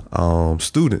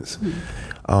students.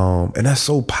 And that's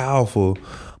so powerful.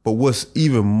 But what's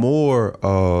even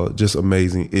more just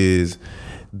amazing is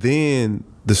then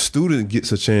the student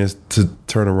gets a chance to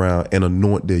turn around and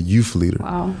anoint their youth leader.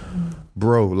 Wow.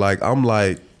 Bro, I'm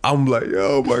like, oh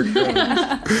my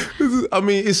God.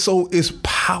 It's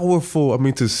powerful.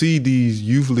 To see these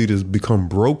youth leaders become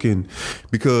broken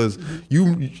because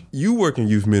you work in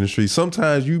youth ministry.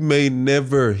 Sometimes you may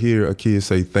never hear a kid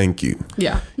say thank you.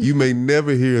 Yeah. You may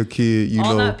never hear a kid,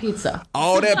 all that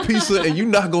pizza, and you're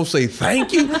not going to say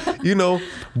thank you,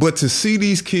 but to see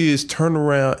these kids turn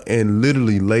around and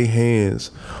literally lay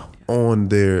hands on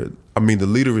the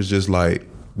leader is just like,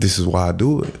 this is why I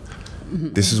do it.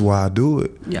 This is why I do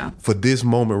it. Yeah. For this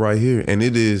moment right here. And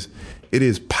it is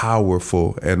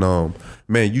powerful. And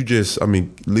man, leaders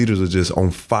are just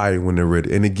on fire when they're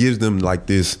ready. And it gives them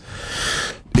this,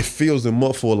 it fills them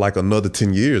up for another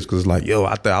 10 years. Cause I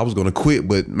thought I was gonna quit,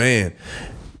 but man,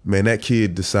 that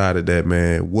kid decided that,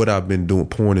 man, what I've been doing,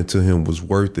 pouring into him was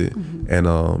worth it.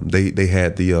 And they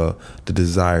had the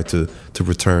desire to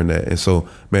return that. And so,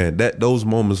 man, those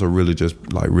moments are really just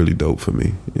really dope for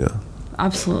me. Yeah.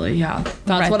 Absolutely, yeah. That's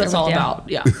Right what there it's all with you. about.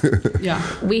 Yeah,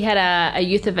 yeah. We had a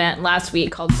youth event last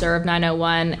week called Serve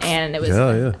 901, and it was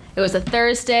it was a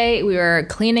Thursday. We were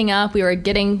cleaning up. We were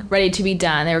getting ready to be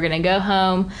done. They were going to go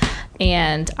home,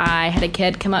 and I had a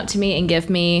kid come up to me and give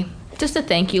me just a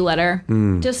thank you letter,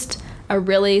 just a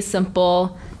really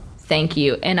simple thank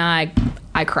you. And I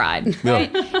cried. Yeah.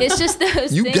 Right? It's just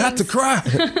those You things got to cry.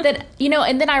 that,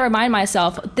 and then I remind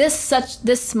myself, this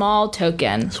small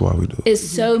token That's why we do it.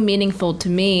 is so meaningful to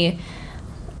me.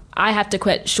 I have to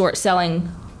quit short selling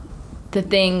the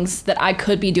things that I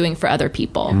could be doing for other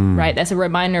people, right? That's a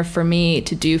reminder for me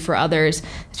to do for others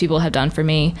as people have done for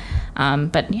me.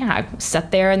 But yeah, I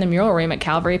sat there in the mural room at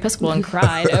Calvary Episcopal and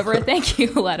cried over a thank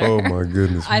you letter. Oh my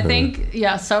goodness. I man.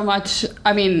 think, so much.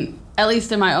 I mean, at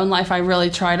least in my own life, I really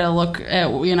try to look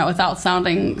at, without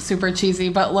sounding super cheesy,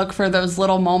 but look for those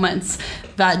little moments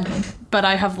but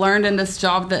I have learned in this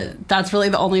job that that's really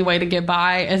the only way to get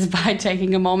by is by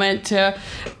taking a moment to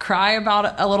cry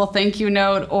about a little thank you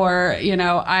note. Or,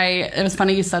 it was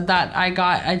funny you said that.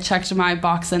 I checked my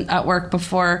box at work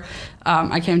before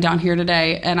I came down here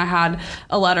today, and I had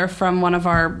a letter from one of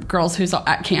our girls who's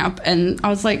at camp, and I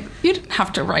was like, you didn't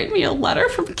have to write me a letter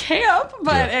from camp,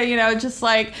 but just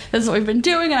like, this is what we've been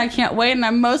doing, and I can't wait, and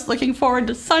I'm most looking forward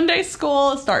to Sunday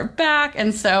school, start back.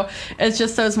 And so it's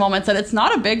just those moments, and it's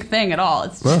not a big thing at all.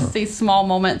 It's just these small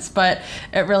moments, but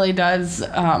it really does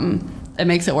it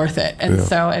makes it worth it. And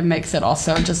so it makes it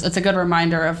also it's a good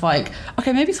reminder of like,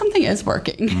 okay, maybe something is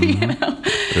working.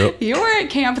 Yep. You were at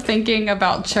camp thinking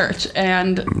about church,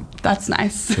 and that's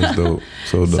nice. That's dope.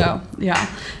 So dope. So yeah.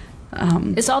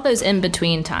 It's all those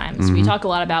in-between times. We talk a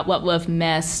lot about what we've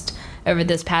missed over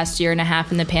this past year and a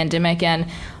half in the pandemic, and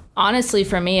honestly,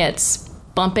 for me, it's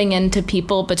bumping into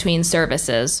people between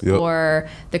services or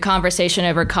the conversation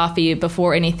over coffee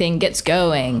before anything gets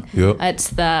going.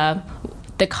 It's the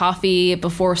coffee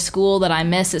before school that I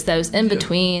miss. It's those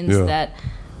in-betweens that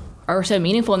are so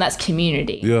meaningful, and that's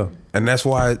community. Yeah. And that's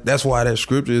why that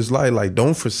scripture is like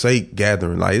don't forsake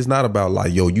gathering. Like, it's not about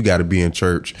like, yo, you got to be in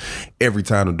church every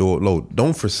time the door low.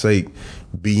 Don't forsake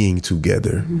being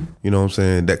together. You know what I'm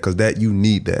saying? That, because that you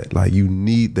need that. Like, you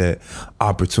need that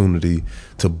opportunity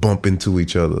to bump into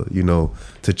each other,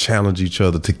 to challenge each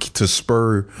other, to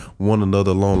spur one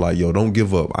another along. Like, yo, don't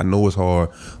give up. I know it's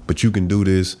hard, but you can do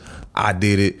this. I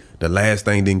did it. The last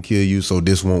thing didn't kill you, so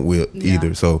this won't will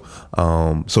either. So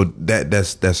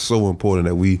that's so important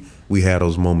that we have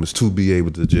those moments to be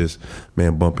able to just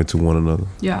bump into one another.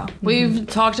 Yeah. We've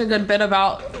talked a good bit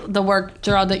about the work,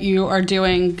 Gerald, that you are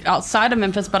doing outside of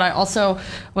Memphis, but I also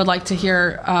would like to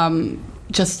hear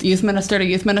just youth minister to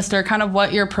youth minister, kind of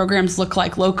what your programs look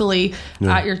like locally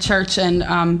at your church,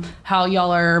 and how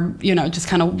y'all are, just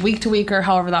kind of week to week or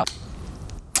however that.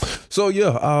 So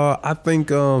I think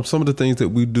some of the things that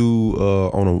we do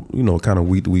on a kind of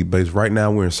week to week basis. Right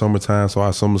now we're in summertime, so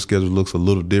our summer schedule looks a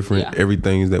little different. Yeah.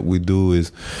 Everything that we do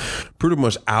is pretty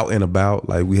much out and about.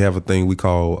 Like, we have a thing we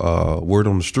call Word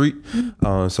on the Street.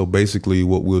 So basically,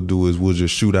 what we'll do is we'll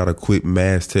just shoot out a quick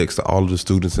mass text to all of the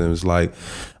students, and it's like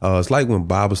when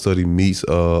Bible study meets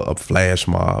a flash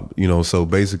mob. So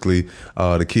basically,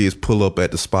 the kids pull up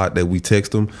at the spot that we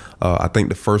text them. I think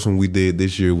the first one we did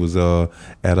this year was at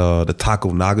the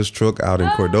Taco Nagas truck out in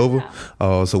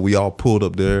Cordova. So we all pulled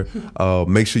up there.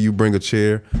 Make sure you bring a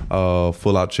chair,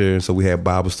 full out chair. And so we had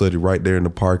Bible study right there in the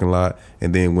parking lot,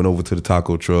 and then went over to the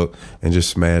taco truck and just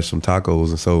smashed some tacos.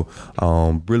 And so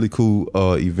really cool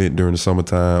event during the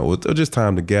summertime, or just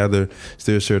time to gather,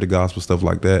 still share the gospel, stuff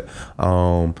like that.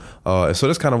 And so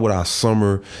that's kind of what our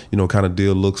summer, kind of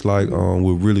deal looks like.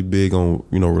 We're really big on,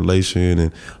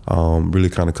 relation and really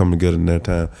kind of coming together in that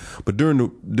time. But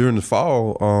during the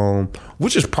fall,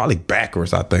 which is probably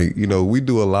backwards, I think. We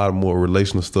do a lot more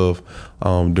relational stuff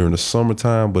during the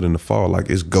summertime, but in the fall, like,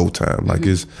 it's go time. Like,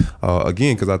 it's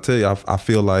again, because I tell you, I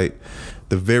feel like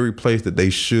the very place that they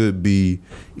should be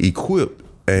equipped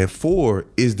and for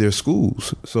is their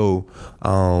schools. So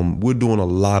we're doing a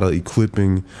lot of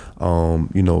equipping,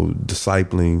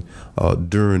 discipling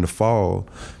during the fall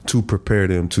to prepare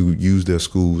them to use their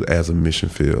schools as a mission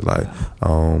field.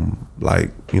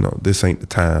 This ain't the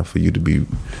time for you to be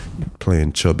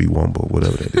playing Chubby Wumbo,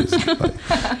 whatever that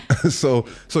is. So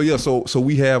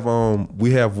we have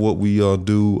what we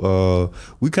do.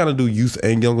 We kind of do youth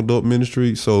and young adult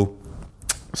ministry. So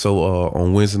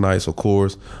on Wednesday nights, of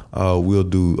course, we'll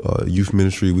do youth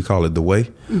ministry. We call it The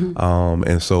Way.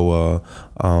 And so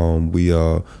we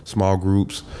small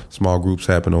groups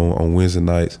happen on Wednesday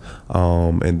nights.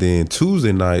 And then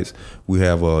Tuesday nights, we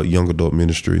have a young adult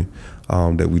ministry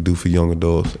that we do for young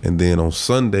adults. And then on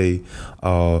Sunday,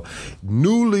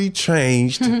 newly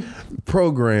changed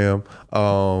program,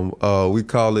 we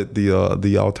call it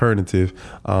the alternative.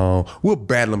 We're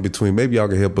battling between, maybe y'all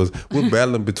can help us, we're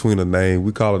battling between a name.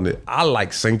 We calling it, I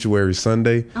like Sanctuary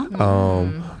Sunday.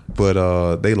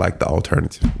 but they like the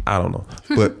alternative. I don't know,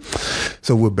 but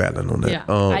so we're battling on that. Yeah.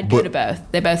 I'd go to both.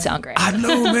 They both sound great. I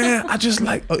know, man. I just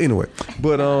like anyway.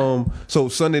 But so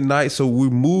Sunday night, so we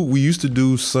moved. We used to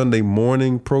do Sunday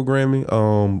morning programming.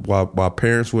 While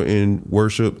parents were in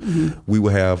worship, we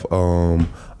would have.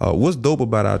 What's dope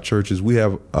about our church is we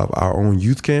have our own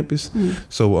youth campus.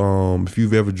 So if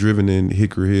you've ever driven in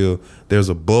Hickory Hill, there's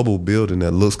a bubble building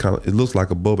that looks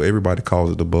like a bubble. Everybody calls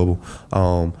it the bubble.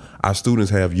 Our students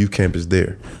have youth campus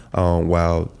there,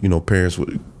 while parents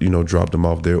would drop them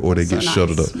off there, or they get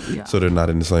shuttled up, so they're not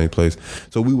in the same place.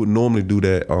 So we would normally do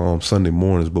that Sunday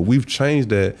mornings, but we've changed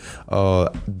that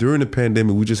during the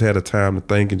pandemic. We just had a time to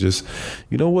think and just,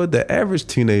 the average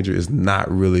teenager is not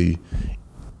really.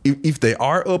 If they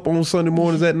are up on Sunday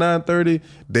mornings at 9:30,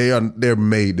 they're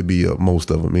made to be up,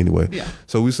 most of them anyway. Yeah.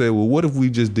 So we say, well, what if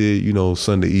we just did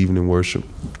Sunday evening worship?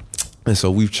 And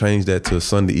so we've changed that to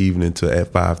Sunday evening to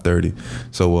at 5:30.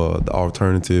 So the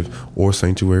alternative or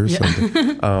Sanctuary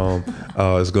Sunday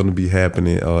is going to be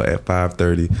happening at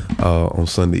 5:30 on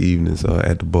Sunday evenings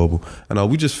at the Bubble.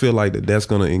 And we just feel like that's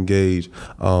going to engage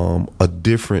a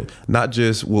different, not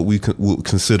just what we would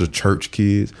consider church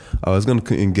kids. It's going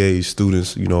to engage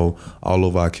students, all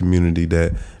over our community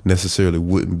that necessarily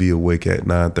wouldn't be awake at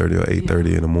 9:30 or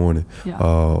 8:30 in the morning,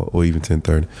 or even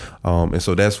 10:30. And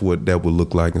so that's what that would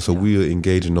look like. And so we are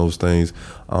engaging those things.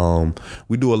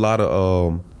 We do a lot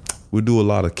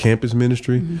of campus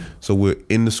ministry. So we're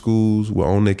in the schools, we're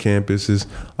on their campuses.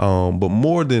 But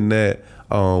more than that,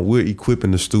 we're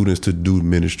equipping the students to do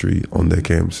ministry on their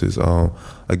campuses.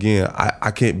 Again,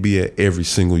 I can't be at every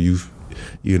single youth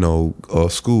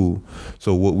school.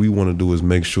 So what we want to do is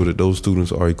make sure that those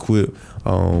students are equipped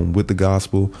with the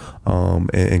gospel,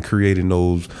 and creating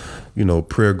those,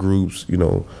 prayer groups,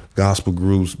 gospel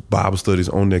groups, Bible studies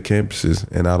on their campuses.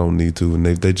 And I don't need to. And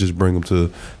they just bring them to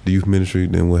the youth ministry,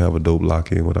 then we'll have a dope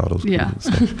lock-in with all those people.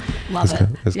 So Love it.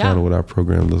 That's kind of what our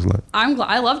program looks like.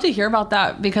 I love to hear about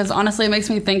that, because honestly, it makes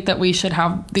me think that we should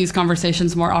have these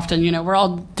conversations more often. We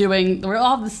all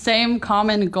have the same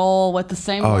common goal with the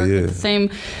same work, with the same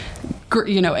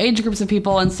age groups of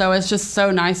people. And so it's just so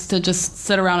nice to just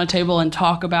sit around a table and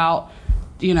talk about,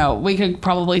 we could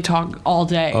probably talk all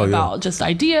day about just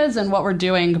ideas and what we're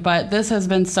doing, but this has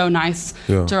been so nice,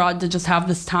 Gerard, to just have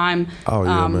this time.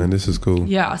 Man, this is cool.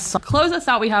 Yeah. So to close us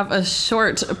out, we have a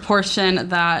short portion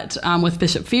that with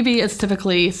Bishop Phoebe is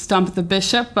typically Stump the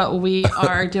Bishop, but we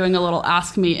are doing a little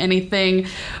Ask Me Anything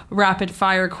rapid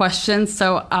fire questions.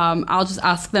 So I'll just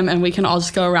ask them and we can all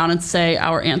just go around and say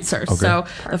our answers. Okay. So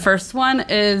the first one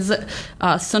is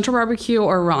Central Barbecue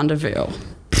or Rendezvous?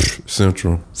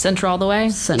 Central all the way.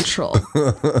 Central.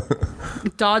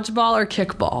 Dodgeball or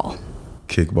kickball?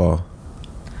 Kickball.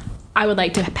 I would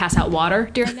like to pass out water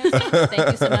during this.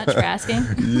 Thank you so much for asking.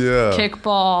 Yeah.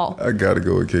 Kickball. I gotta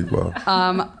go with kickball.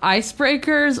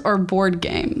 Icebreakers or board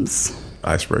games?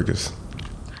 Icebreakers.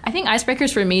 I think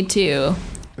icebreakers for me too.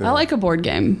 Yeah. I like a board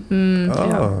game.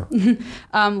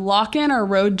 Lock-in or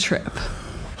road trip?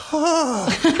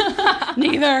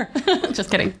 Neither. Just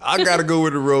kidding. I gotta go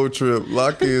with the road trip.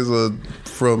 Lock-in is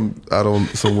from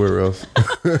somewhere else.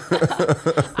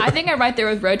 I think I'm right there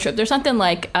with road trip. There's something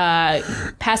like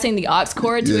passing the aux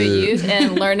cord to a youth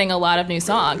and learning a lot of new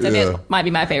songs. I think it might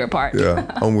be my favorite part. Yeah,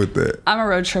 I'm with that. I'm a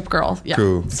road trip girl. Yeah.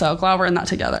 Cool. So glad we're in that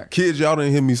together. Kids, y'all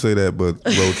didn't hear me say that, but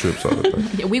road trips are the thing.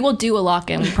 Yeah, we will do a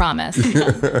lock-in, we promise.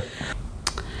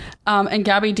 And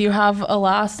Gabby, do you have a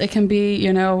last? It can be,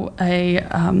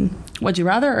 a would you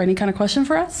rather or any kind of question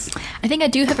for us? I think I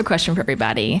do have a question for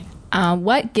everybody.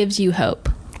 What gives you hope?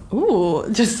 Ooh,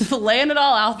 just laying it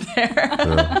all out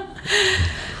there.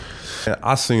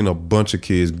 I seen a bunch of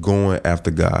kids going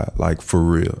after God, like for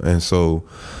real. And so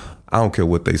I don't care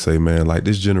what they say, man. Like,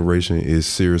 this generation is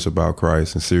serious about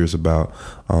Christ and serious about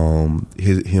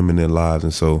him in their lives.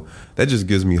 And so that just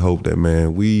gives me hope that,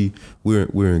 man, we're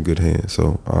in good hands.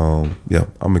 So,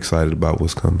 I'm excited about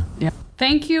what's coming. Yeah.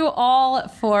 Thank you all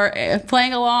for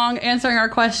playing along, answering our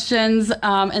questions,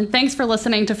 and thanks for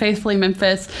listening to Faithfully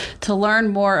Memphis. To learn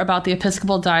more about the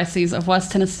Episcopal Diocese of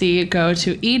West Tennessee, go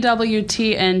to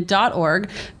ewtn.org.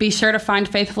 Be sure to find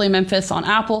Faithfully Memphis on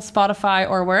Apple, Spotify,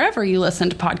 or wherever you listen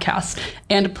to podcasts.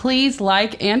 And please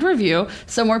like and review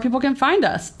so more people can find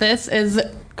us. This is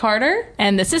Carter.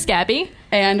 And this is Gabby.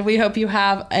 And we hope you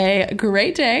have a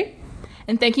great day.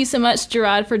 And thank you so much,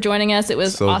 Gerard, for joining us. It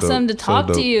was so awesome to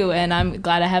talk to you, and I'm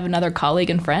glad I have another colleague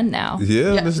and friend now.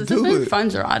 Yeah, let's do it. This has been fun,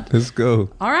 Gerard. Let's go.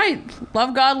 All right.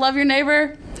 Love God, love your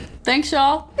neighbor. Thanks,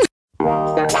 y'all.